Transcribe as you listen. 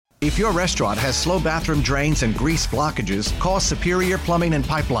If your restaurant has slow bathroom drains and grease blockages, call Superior Plumbing and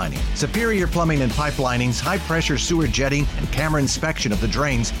Pipelining. Superior Plumbing and Pipelining's high-pressure sewer jetting and camera inspection of the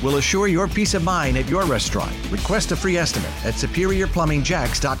drains will assure your peace of mind at your restaurant. Request a free estimate at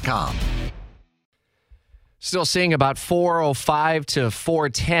SuperiorPlumbingJacks.com. Still seeing about $4.05 to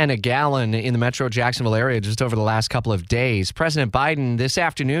 $4.10 a gallon in the Metro Jacksonville area just over the last couple of days. President Biden this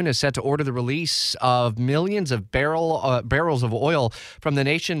afternoon is set to order the release of millions of barrels of oil from the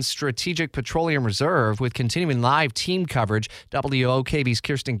nation's Strategic Petroleum Reserve, with continuing live team coverage. WOKV's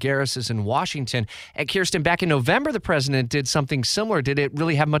Kirsten Garris is in Washington. And Kirsten, back in November, the president did something similar. Did it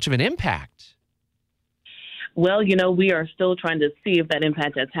really have much of an impact? Well, we are still trying to see if that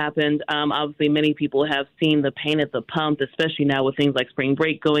impact has happened. Obviously, many people have seen the pain at the pump, especially now with things like spring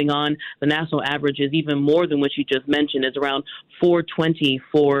break going on. The national average is even more than what you just mentioned. It's around $4.20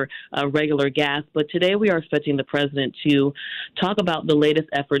 for regular gas. But today we are expecting the president to talk about the latest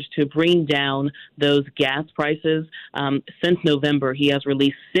efforts to bring down those gas prices. Since November, he has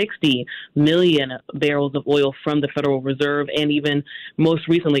released 60 million barrels of oil from the Federal Reserve. And even most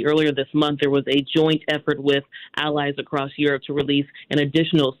recently, earlier this month, there was a joint effort with allies across Europe to release an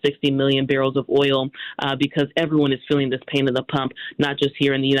additional 60 million barrels of oil because everyone is feeling this pain at the pump, not just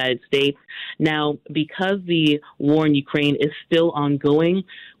here in the United States. Now, because the war in Ukraine is still ongoing,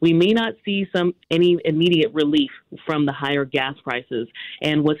 we may not see any immediate relief from the higher gas prices.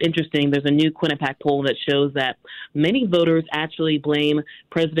 And what's interesting, there's a new Quinnipiac poll that shows that many voters actually blame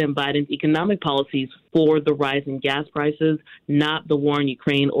President Biden's economic policies for the rise in gas prices, not the war in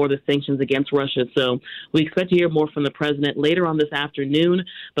Ukraine or the sanctions against Russia. So we expect to hear more from the president later on this afternoon.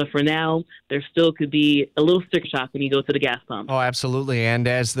 But for now, there still could be a little sticker shock when you go to the gas pump. Oh, absolutely. And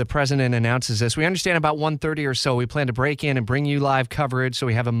as the president announces this, we understand about 1:30 or so, we plan to break in and bring you live coverage so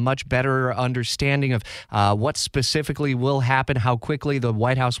we have a much better understanding of what specifically will happen, how quickly the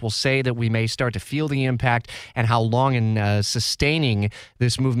White House will say that we may start to feel the impact, and how long and sustaining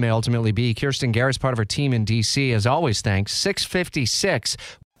this move may ultimately be. Kirsten Garris, part of our team in D.C., as always, thanks. 6:56.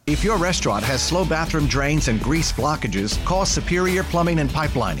 If your restaurant has slow bathroom drains and grease blockages, call Superior Plumbing and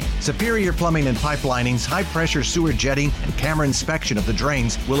Pipelining. Superior Plumbing and Pipelining's high-pressure sewer jetting and camera inspection of the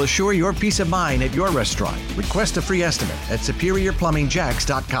drains will assure your peace of mind at your restaurant. Request a free estimate at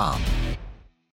SuperiorPlumbingJacks.com.